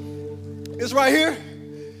 It's right here.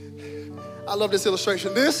 I love this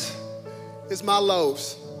illustration. This is my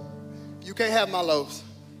loaves. You can't have my loaves.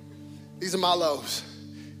 These are my loaves.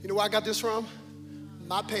 You know where I got this from?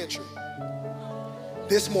 My pantry.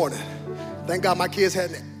 This morning. Thank God my kids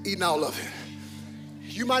hadn't eaten all of it.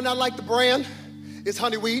 You might not like the brand. It's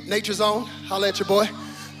honey wheat, Nature's Own. Holla at your boy.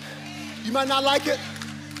 You might not like it.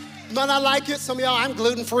 You might not like it. Some of y'all, I'm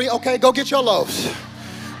gluten-free. Okay, go get your loaves.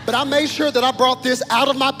 But I made sure that I brought this out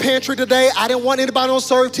of my pantry today. I didn't want anybody on the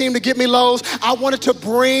serve team to get me loaves. I wanted to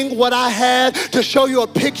bring what I had to show you a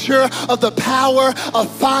picture of the power of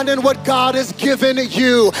finding what God has given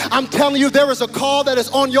you. I'm telling you, there is a call that is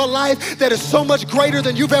on your life that is so much greater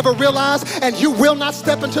than you've ever realized, and you will not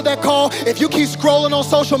step into that call if you keep scrolling on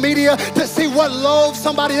social media to see what loaves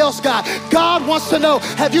somebody else got. God wants to know,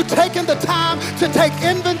 have you taken the time to take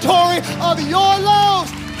inventory of your loaves?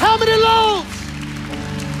 How many loaves?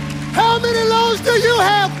 How many loaves do you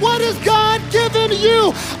have? What has God given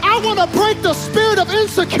you? I want to break the spirit of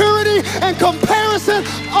insecurity and comparison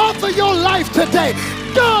off of your life today.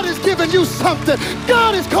 God has given you something.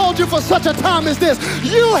 God has called you for such a time as this.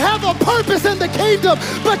 You have a purpose in the kingdom,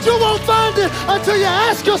 but you won't find it until you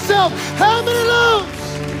ask yourself, how many loaves?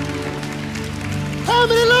 How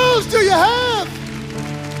many loaves do you have?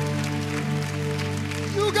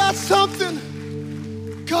 You got something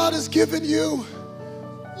God has given you.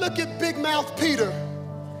 Look at Big Mouth Peter.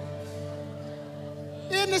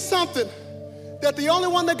 Isn't it something that the only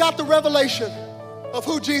one that got the revelation of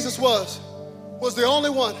who Jesus was the only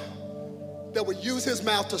one that would use his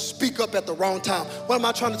mouth to speak up at the wrong time? What am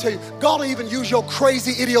I trying to tell you? God will even use your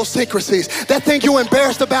crazy idiosyncrasies. That thing you're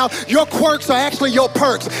embarrassed about, your quirks are actually your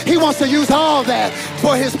perks. He wants to use all that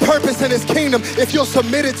for his purpose and his kingdom if you'll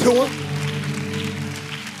submit it to him.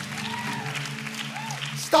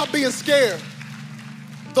 Stop being scared.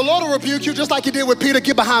 The Lord will rebuke you just like he did with Peter.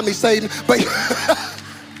 Get behind me, Satan. But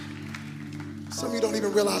some of you don't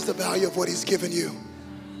even realize the value of what he's given you.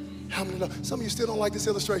 How many? Some of you still don't like this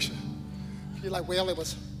illustration. You're like, well, it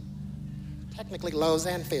was technically loaves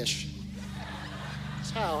and fish.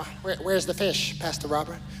 So where's the fish, Pastor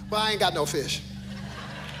Robert? Well, I ain't got no fish.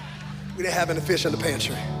 We didn't have any fish in the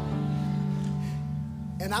pantry.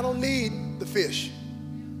 And I don't need the fish.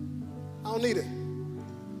 I don't need it.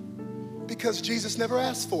 Because Jesus never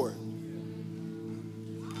asked for it.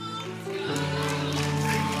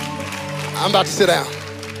 I'm about to sit down.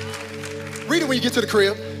 Read it when you get to the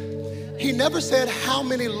crib. He never said, how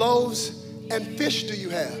many loaves and fish do you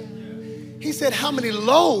have? He said, how many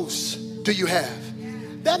loaves do you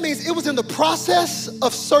have? That means it was in the process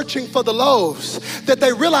of searching for the loaves that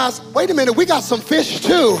they realized, wait a minute, we got some fish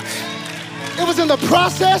too. It was in the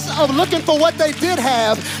process of looking for what they did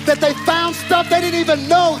have that they found stuff they didn't even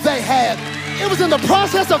know they had. It was in the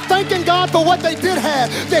process of thanking God for what they did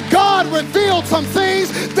have that God revealed some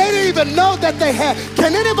things they didn't even know that they had.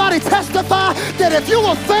 Can anybody testify that if you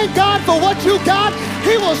will thank God for what you got,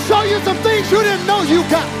 he will show you some things you didn't know you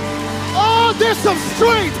got? Oh, there's some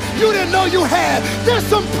strength you didn't know you had. There's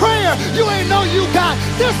some prayer you ain't know you got.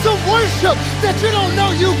 There's some worship that you don't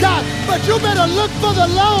know you got. But you better look for the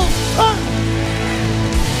loaves first.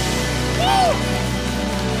 Woo!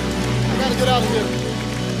 I gotta get out of here.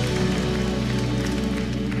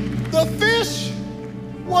 The fish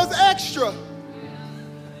was extra.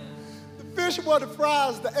 The fish were the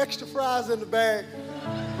fries, the extra fries in the bag.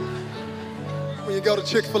 When you go to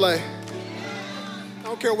Chick-fil-A, I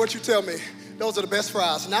don't care what you tell me, those are the best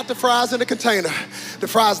fries. Not the fries in the container, the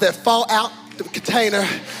fries that fall out the container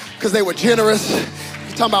because they were generous.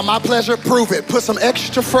 You talking about my pleasure? Prove it. Put some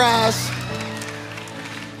extra fries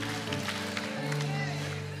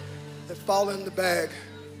that fall in the bag.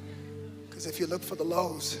 Because if you look for the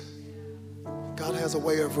loaves, God has a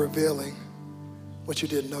way of revealing what you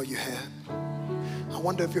didn't know you had. I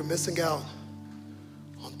wonder if you're missing out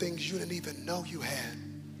on things you didn't even know you had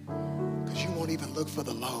because you won't even look for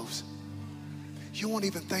the loaves. You won't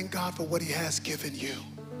even thank God for what he has given you.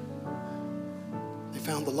 They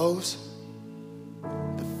found the loaves.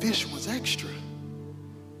 The fish was extra.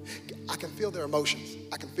 I can feel their emotions.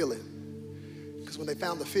 I can feel it. Because when they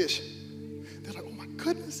found the fish, they're like, oh my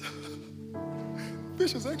goodness.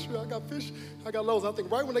 Fish is extra. I got fish. I got loaves. I think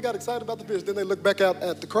right when they got excited about the fish, then they look back out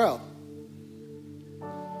at the crowd.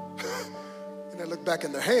 And they look back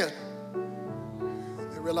in their hand.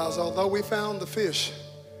 And they realize although we found the fish,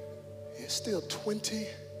 there's still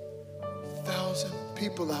 20,000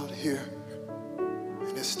 people out here.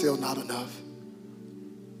 And it's still not enough.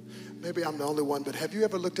 Maybe I'm the only one, but have you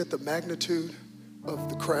ever looked at the magnitude of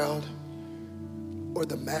the crowd or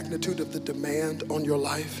the magnitude of the demand on your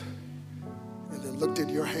life? And then looked at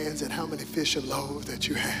your hands at how many fish and loaves that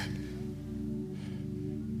you had.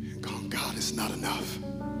 And gone, God, it's not enough.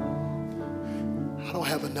 I don't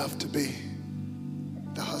have enough to be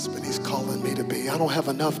the husband he's calling me to be. I don't have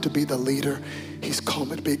enough to be the leader he's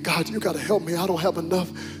calling me to be. God, you got to help me. I don't have enough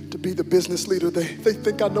to be the business leader. They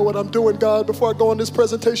think I know what I'm doing, God. Before I go on this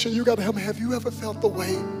presentation, you got to help me. Have you ever felt the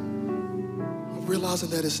weight of realizing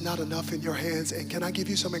that it's not enough in your hands? And can I give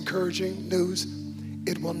you some encouraging news?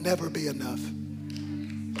 It will never be enough.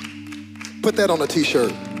 Put that on a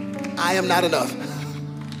t-shirt. I am not enough.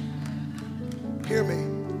 Hear me.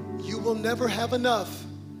 You will never have enough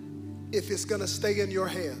if it's going to stay in your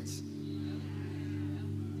hands.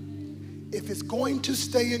 If it's going to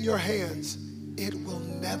stay in your hands, it will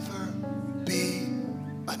never be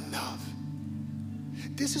enough.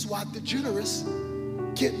 This is why the generous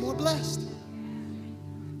get more blessed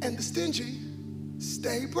and the stingy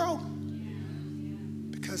stay broke.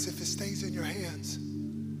 Because if it stays in your hands,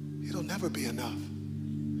 it'll never be enough.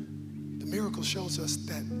 The miracle shows us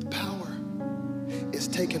that the power is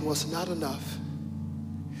taking what's not enough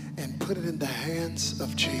and put it in the hands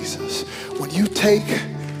of Jesus. When you take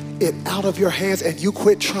it out of your hands and you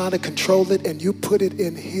quit trying to control it and you put it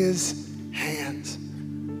in his hands,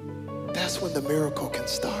 that's when the miracle can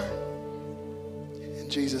start.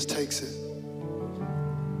 And Jesus takes it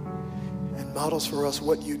and models for us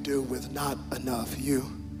what you do with not enough. You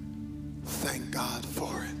thank God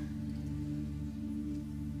for it.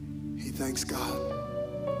 He thanks God.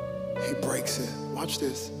 He breaks it. Watch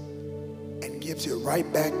this. And gives it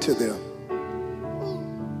right back to them.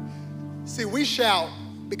 See, we shout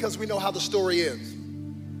because we know how the story ends.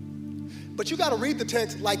 But you got to read the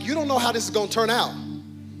text like you don't know how this is going to turn out.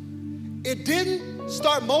 It didn't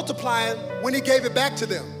start multiplying when he gave it back to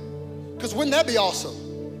them. Because wouldn't that be awesome?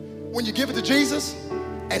 When you give it to Jesus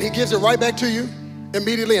and he gives it right back to you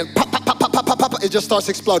immediately and pop, pop, pop, pop, pop, pop, pop, it just starts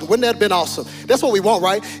exploding. Wouldn't that have been awesome? That's what we want,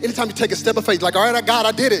 right? Anytime you take a step of faith, like, all right, God,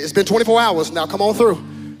 I did it. It's been 24 hours. Now come on through.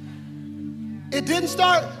 It didn't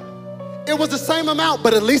start. It was the same amount,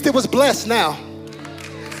 but at least it was blessed now.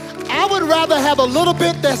 I would rather have a little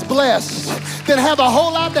bit that's blessed than have a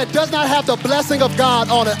whole lot that does not have the blessing of God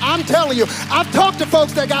on it. I'm telling you, I've talked to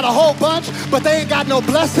folks that got a whole bunch, but they ain't got no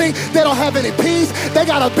blessing. They don't have any peace. They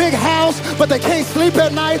got a big house, but they can't sleep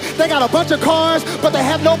at night. They got a bunch of cars, but they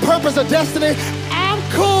have no purpose or destiny. I'm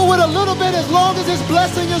cool with a little bit as long as his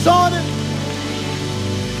blessing is on it.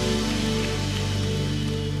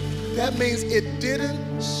 That means it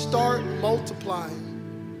didn't start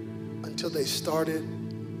multiplying until they started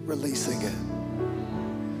releasing it.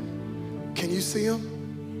 Can you see them?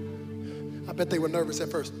 I bet they were nervous at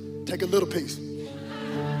first. Take a little piece.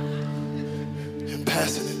 And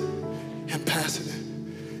passing it, and passing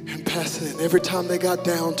it, and passing it. And every time they got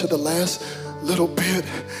down to the last little bit,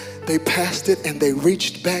 they passed it and they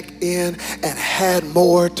reached back in and had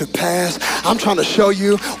more to pass. I'm trying to show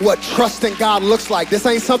you what trusting God looks like. This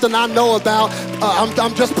ain't something I know about.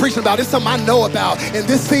 I'm just preaching about. It's something I know about. In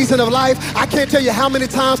this season of life, I can't tell you how many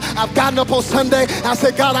times I've gotten up on Sunday and I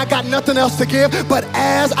said, God, I got nothing else to give. But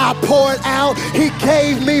as I pour it out, he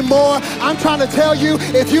gave me more. I'm trying to tell you,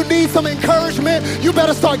 if you need some encouragement, you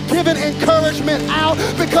better start giving encouragement out,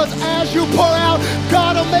 because as you pour out,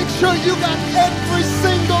 God will make sure you got every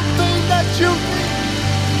single thing that you need.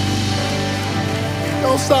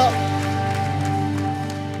 Don't stop.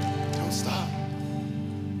 Don't stop.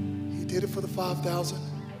 He did it for the 5,000.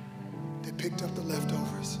 They picked up the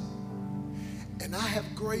leftovers. And I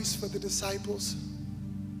have grace for the disciples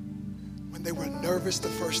when they were nervous the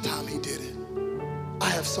first time he did it. I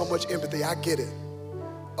have so much empathy. I get it.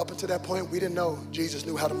 Up until that point, we didn't know Jesus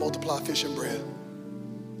knew how to multiply fish and bread.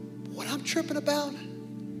 But what I'm tripping about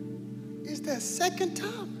is that second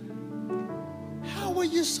time. How were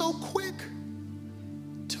you so quick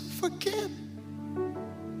to forget?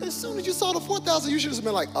 As soon as you saw the 4,000, you should have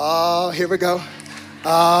been like, oh, here we go.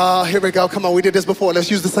 Oh, here we go. Come on, we did this before. Let's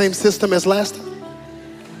use the same system as last time.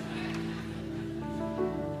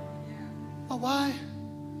 Well,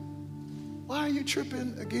 why are you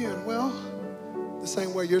tripping again? Well, the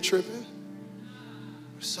same way you're tripping.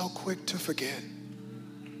 We're so quick to forget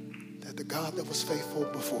that the God that was faithful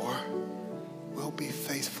before will be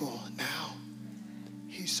faithful now.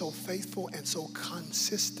 He's so faithful and so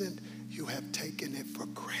consistent, you have taken it for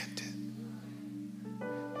granted.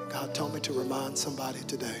 God told me to remind somebody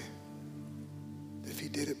today, if he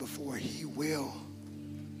did it before, he will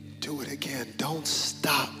do it again. Don't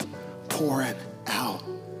stop pouring out.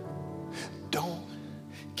 Don't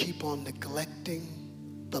keep on neglecting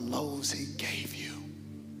the loaves he gave you.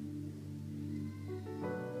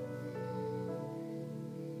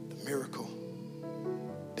 The miracle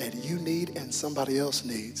that you need and somebody else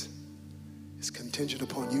needs is contingent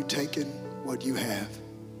upon you taking what you have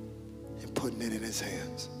and putting it in his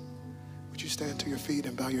hands. Would you stand to your feet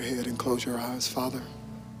and bow your head and close your eyes? Father,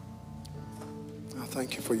 I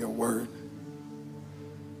thank you for your word.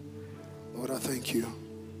 Lord, I thank you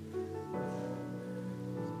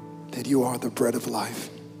that you are the bread of life.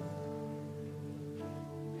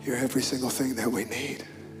 You're every single thing that we need.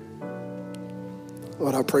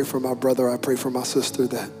 Lord, I pray for my brother, I pray for my sister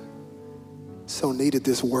that so needed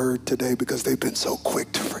this word today because they've been so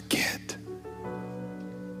quick to forget.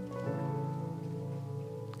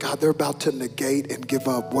 God, they're about to negate and give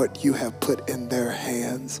up what you have put in their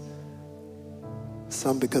hands.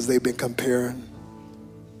 Some because they've been comparing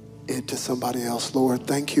it to somebody else. Lord,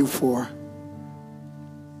 thank you for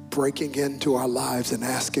breaking into our lives and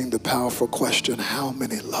asking the powerful question, how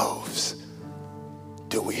many loaves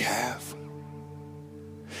do we have?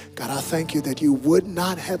 God, I thank you that you would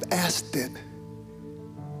not have asked it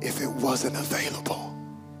if it wasn't available.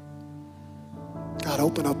 God,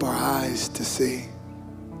 open up our eyes to see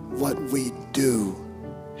what we do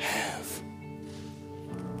have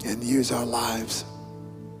and use our lives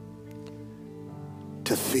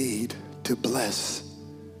to feed, to bless,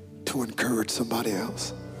 to encourage somebody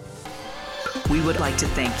else. We would like to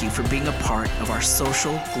thank you for being a part of our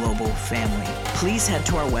Social Global family. Please head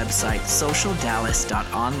to our website,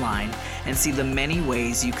 socialdallas.online, and see the many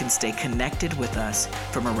ways you can stay connected with us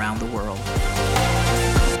from around the world.